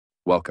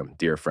Welcome,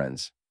 dear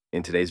friends.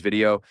 In today's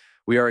video,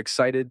 we are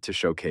excited to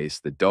showcase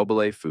the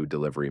Dobule food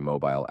delivery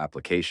mobile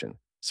application,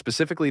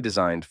 specifically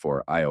designed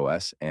for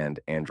iOS and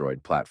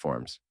Android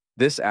platforms.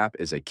 This app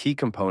is a key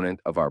component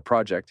of our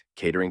project,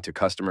 catering to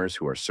customers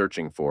who are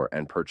searching for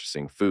and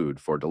purchasing food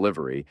for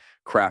delivery,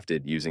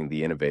 crafted using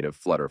the innovative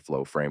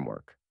FlutterFlow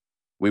framework.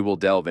 We will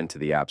delve into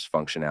the app's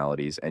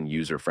functionalities and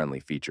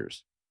user-friendly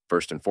features.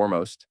 First and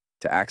foremost,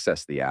 to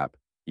access the app,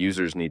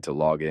 users need to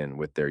log in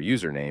with their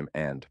username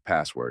and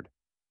password.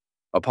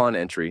 Upon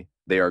entry,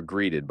 they are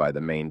greeted by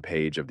the main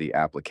page of the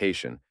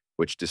application,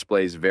 which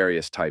displays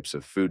various types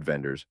of food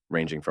vendors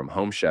ranging from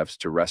home chefs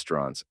to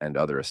restaurants and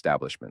other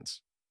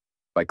establishments.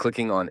 By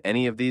clicking on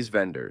any of these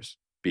vendors,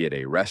 be it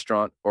a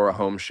restaurant or a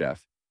home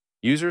chef,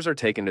 users are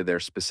taken to their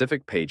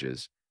specific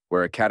pages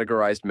where a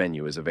categorized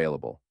menu is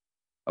available.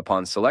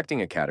 Upon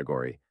selecting a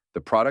category, the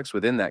products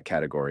within that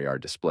category are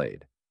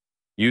displayed.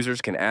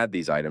 Users can add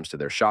these items to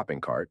their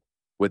shopping cart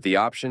with the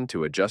option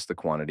to adjust the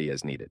quantity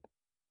as needed.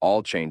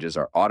 All changes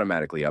are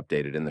automatically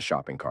updated in the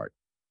shopping cart.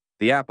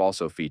 The app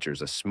also features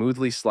a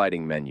smoothly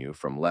sliding menu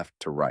from left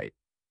to right,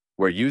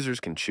 where users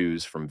can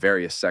choose from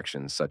various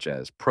sections such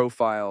as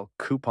profile,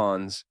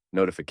 coupons,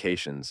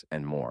 notifications,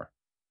 and more.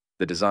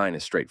 The design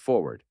is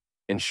straightforward,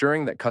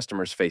 ensuring that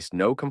customers face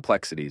no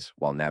complexities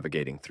while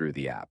navigating through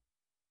the app.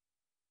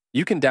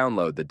 You can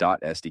download the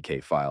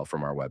 .sdk file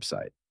from our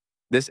website.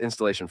 This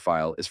installation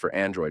file is for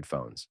Android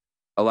phones,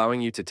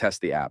 allowing you to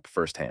test the app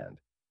firsthand.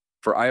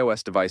 For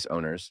iOS device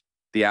owners,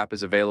 the app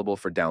is available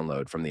for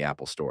download from the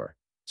Apple Store,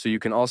 so you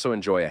can also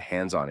enjoy a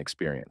hands-on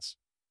experience.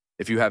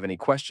 If you have any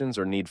questions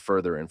or need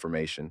further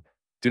information,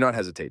 do not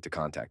hesitate to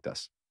contact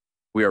us.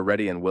 We are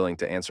ready and willing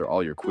to answer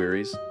all your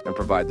queries and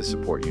provide the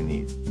support you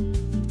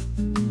need.